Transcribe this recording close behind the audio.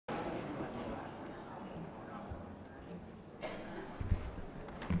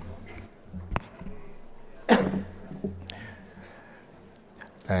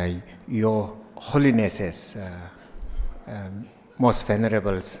Your Holinesses, most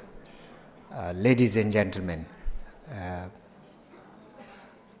venerables, ladies and gentlemen,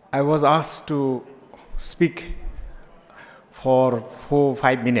 I was asked to speak for 4 or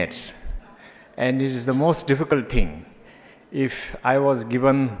 5 minutes, and it is the most difficult thing. If I was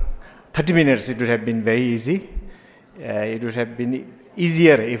given 30 minutes, it would have been very easy. It would have been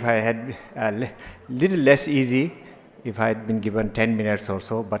easier if I had a little less easy if I had been given 10 minutes or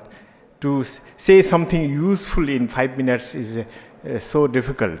so, but to say something useful in 5 minutes is so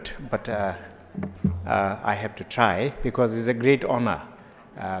difficult, but I have to try because it's a great honor,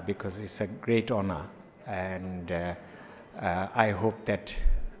 and I hope that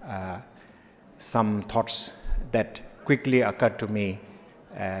some thoughts that quickly occurred to me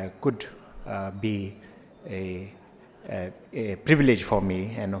could be a privilege for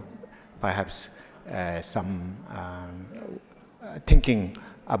me, and perhaps some thinking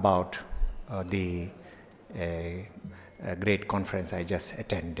about the great conference I just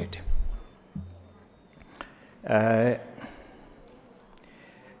attended.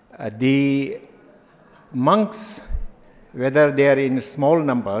 The monks, whether they are in small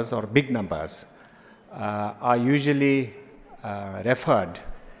numbers or big numbers, are usually referred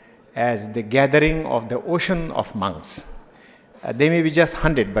as the gathering of the ocean of monks. They may be just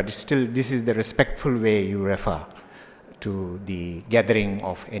 100, but still this is the respectful way you refer to the gathering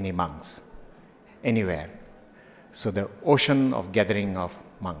of any monks anywhere. So the ocean of gathering of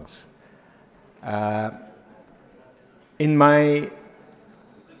monks. In my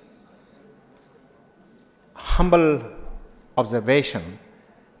humble observation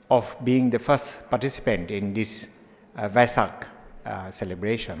of being the first participant in this Vesak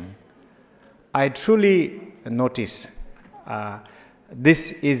celebration, I truly notice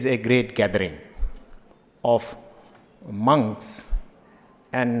this is a great gathering of monks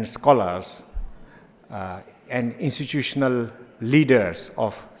and scholars and institutional leaders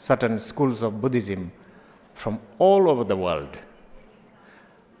of certain schools of Buddhism from all over the world,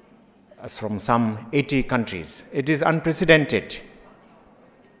 from some 80 countries. It is unprecedented.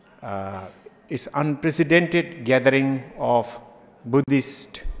 It's unprecedented gathering of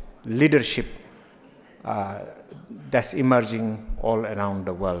Buddhist leadership that's emerging all around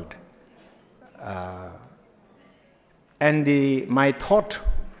the world. And my thought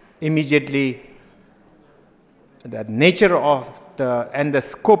immediately, the nature of and the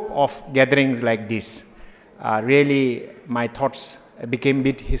scope of gatherings like this, really my thoughts became a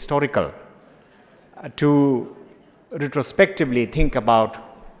bit historical, to retrospectively think about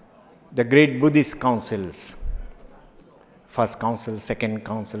the great Buddhist councils, first council, second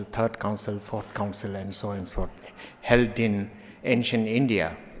council, third council, fourth council, and so on and so forth, held in ancient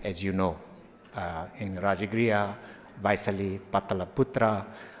India, as you know, in Rajagriha, Vaisali, Patalaputra,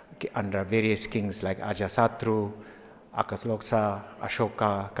 under various kings like Ajasatru, Akasloksa,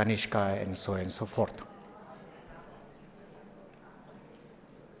 Ashoka, Kanishka, and so on and so forth.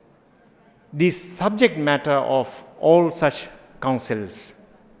 The subject matter of all such councils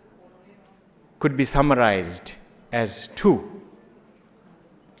could be summarized as two.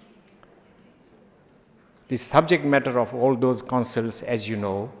 The subject matter of all those councils, as you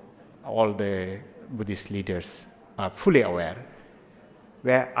know, all the Buddhist leaders are fully aware,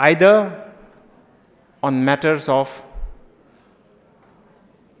 were either on matters of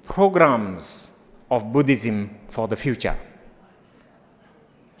programs of Buddhism for the future.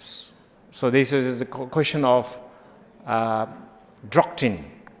 So this is the question of doctrine,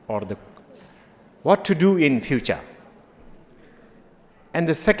 or what to do in future. And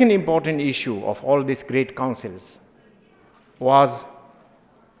the second important issue of all these great councils was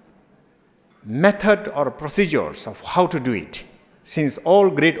method or procedures of how to do it, since all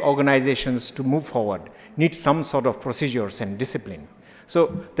great organizations to move forward need some sort of procedures and discipline.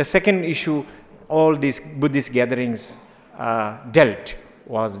 So the second issue all these Buddhist gatherings dealt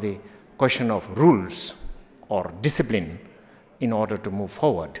was the question of rules or discipline in order to move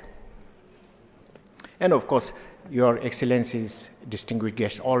forward. And of course, Your Excellencies, distinguished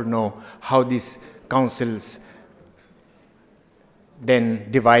guests, all know how these councils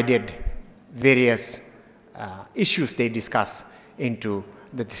then divided various issues they discuss into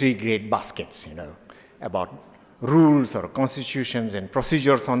the three great baskets, about rules or constitutions and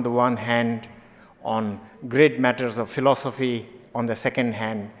procedures on the one hand, on great matters of philosophy on the second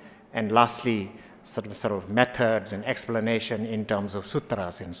hand, and lastly, sort of methods and explanation in terms of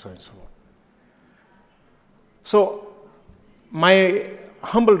sutras and so on and so on. So my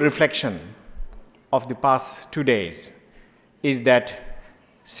humble reflection of the past 2 days is that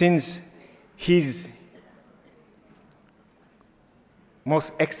since his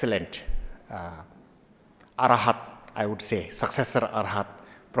most excellent Arahat, I would say, successor Arahat,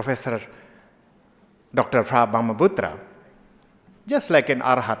 Professor Dr. Phra Brahmaputra. Just like an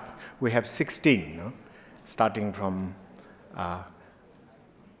Arahat, we have 16, no? Starting from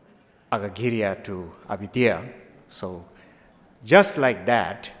Agagirya to Avidya. So just like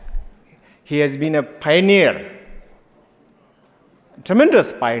that, he has been a pioneer,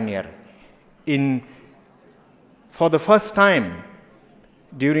 tremendous pioneer in, for the first time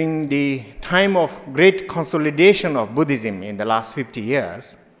during the time of great consolidation of Buddhism in the last 50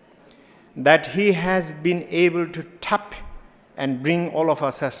 years, that he has been able to tap and bring all of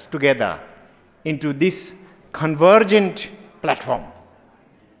us together into this convergent platform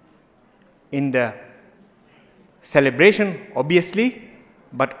in the celebration, obviously,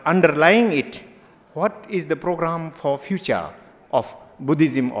 but underlying it, what is the program for future of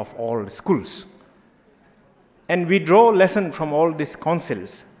Buddhism of all schools? And we draw lesson from all these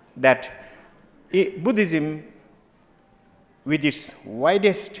councils that Buddhism, with its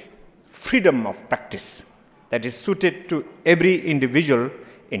widest freedom of practice, that is suited to every individual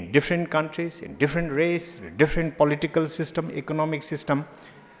in different countries, in different race, different political system, economic system,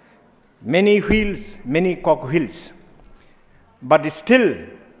 many wheels, many cogwheels. But still,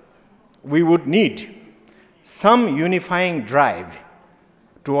 we would need some unifying drive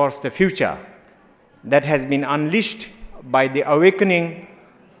towards the future that has been unleashed by the awakening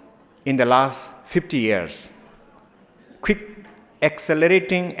in the last 50 years. Quick,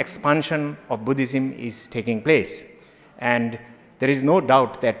 accelerating expansion of Buddhism is taking place, and there is no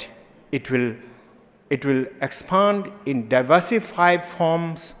doubt that it will expand in diversified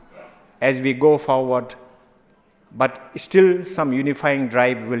forms as we go forward, but still some unifying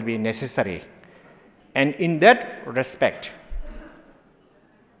drive will be necessary. And in that respect,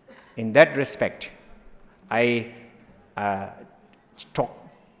 I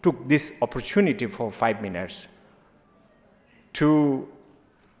took this opportunity for 5 minutes to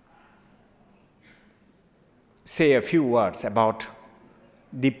say a few words about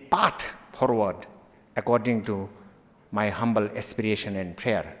the path forward according to my humble aspiration and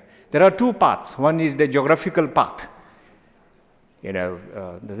prayer. There are two paths. One is the geographical path,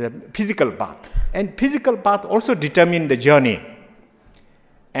 the physical path. And physical path also determine the journey.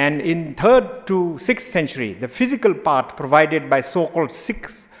 And in 3rd to 6th century, the physical path provided by so-called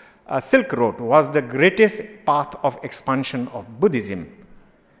Silk Road was the greatest path of expansion of Buddhism.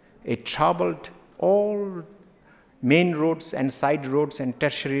 It traveled all main roads and side roads and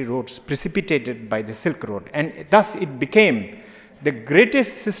tertiary roads precipitated by the Silk Road. And thus it became the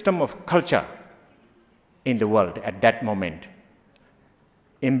greatest system of culture in the world at that moment,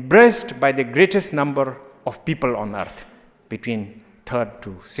 embraced by the greatest number of people on earth between 3rd to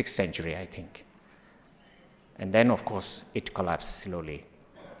 6th century, I think. And then, of course, it collapsed slowly.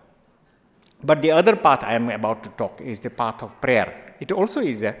 But the other path I am about to talk is the path of prayer. It also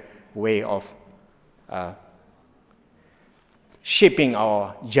is a way of shaping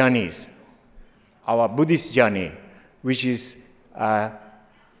our journeys, our Buddhist journey, which is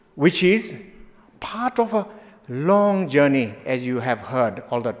part of a long journey, as you have heard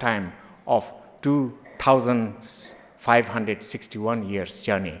all the time, of 2,561 years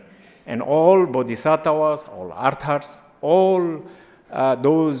journey. And all bodhisattvas, all arthats, all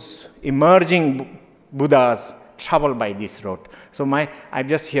those emerging Buddhas travel by this road. So I'm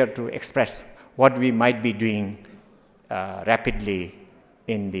just here to express what we might be doing rapidly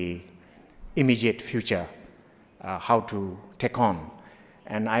in the immediate future, how to take on.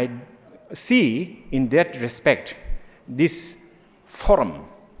 And I see in that respect this forum,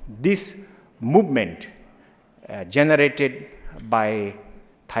 this movement generated by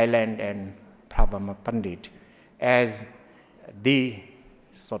Thailand and Prabhama Pandit as the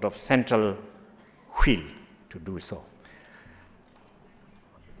sort of central wheel to do so.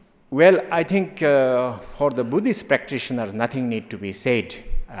 Well, I think for the Buddhist practitioners, nothing need to be said.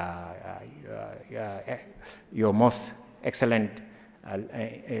 Your most excellent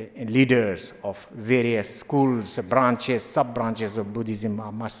leaders of various schools, branches, sub-branches of Buddhism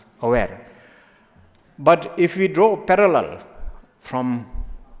are much aware. But if we draw parallel from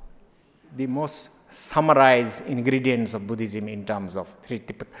the most summarized ingredients of Buddhism in terms of three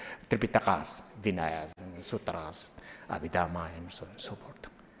Tripitakas, Vinayas, and Sutras, Abhidhamma, and so on and so forth,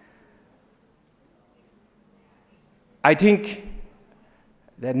 I think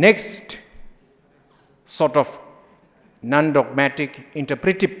the next sort of non-dogmatic,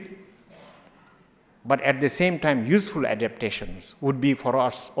 interpretive, but at the same time useful adaptations would be for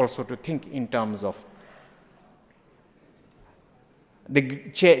us also to think in terms of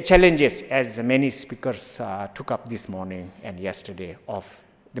the challenges, as many speakers took up this morning and yesterday, of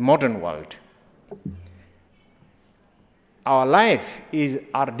the modern world. Our life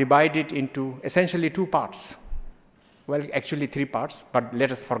are divided into essentially two parts. Well, actually three parts, but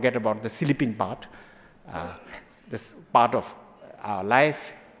let us forget about the sleeping part. This part of our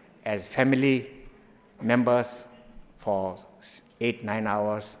life as family members for 8-9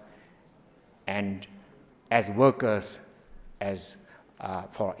 hours, and as workers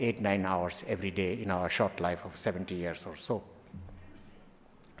for 8-9 hours every day in our short life of 70 years or so.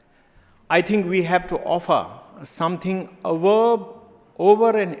 I think we have to offer something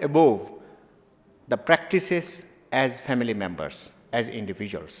over and above the practices as family members, as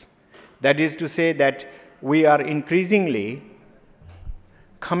individuals. That is to say that we are increasingly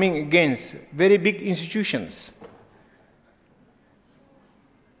coming against very big institutions,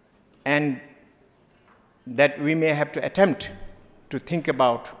 and that we may have to attempt to think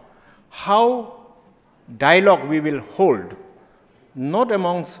about how dialogue we will hold, not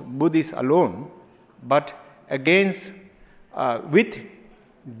amongst Buddhists alone, but against, with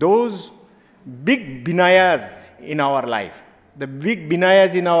those big binayas in our life. The big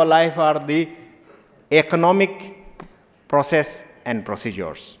binayas in our life are the economic process and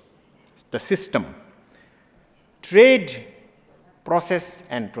procedures, the system, trade process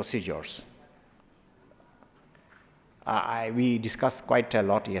and procedures. We discussed quite a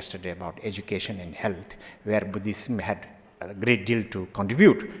lot yesterday about education and health, where Buddhism had a great deal to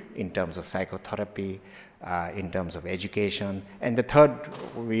contribute in terms of psychotherapy, in terms of education. And the third,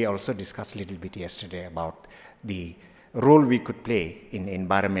 we also discussed a little bit yesterday about the role we could play in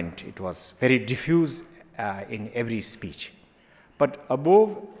environment. It was very diffuse in every speech. But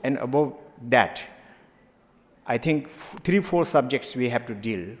above and above that, I think 3-4 subjects we have to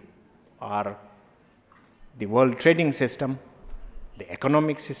deal are the world trading system, the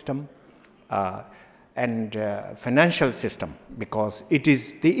economic system, and financial system, because it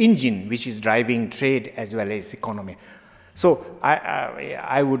is the engine which is driving trade as well as economy. So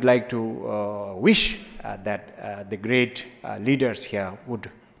I would like to wish that the great leaders here would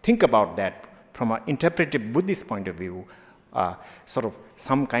think about that from an interpretive Buddhist point of view, sort of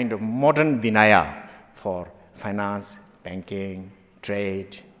some kind of modern Vinaya for finance, banking,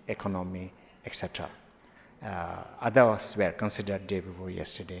 trade, economy, etc. Others were considered day before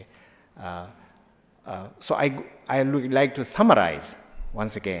yesterday. So I would like to summarize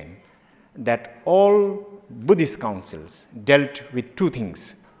once again that all Buddhist councils dealt with two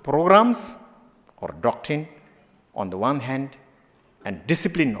things: programs or doctrine on the one hand, and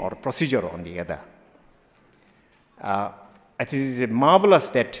discipline or procedure on the other. It is marvelous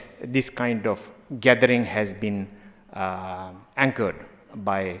that this kind of gathering has been anchored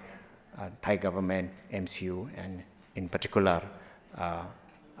by Thai government, MCU, and in particular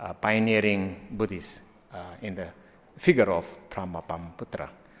pioneering Buddhists in the figure of Brahmaputra.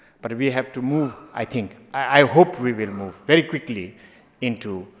 But we have to move, I think, I hope we will move very quickly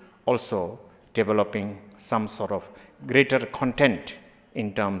into also developing some sort of greater content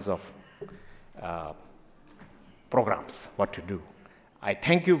in terms of programs, what to do. I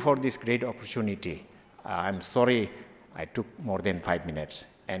thank you for this great opportunity. I'm sorry I took more than 5 minutes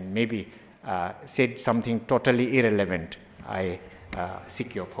and maybe said something totally irrelevant. I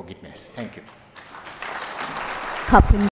seek your forgiveness. Thank you.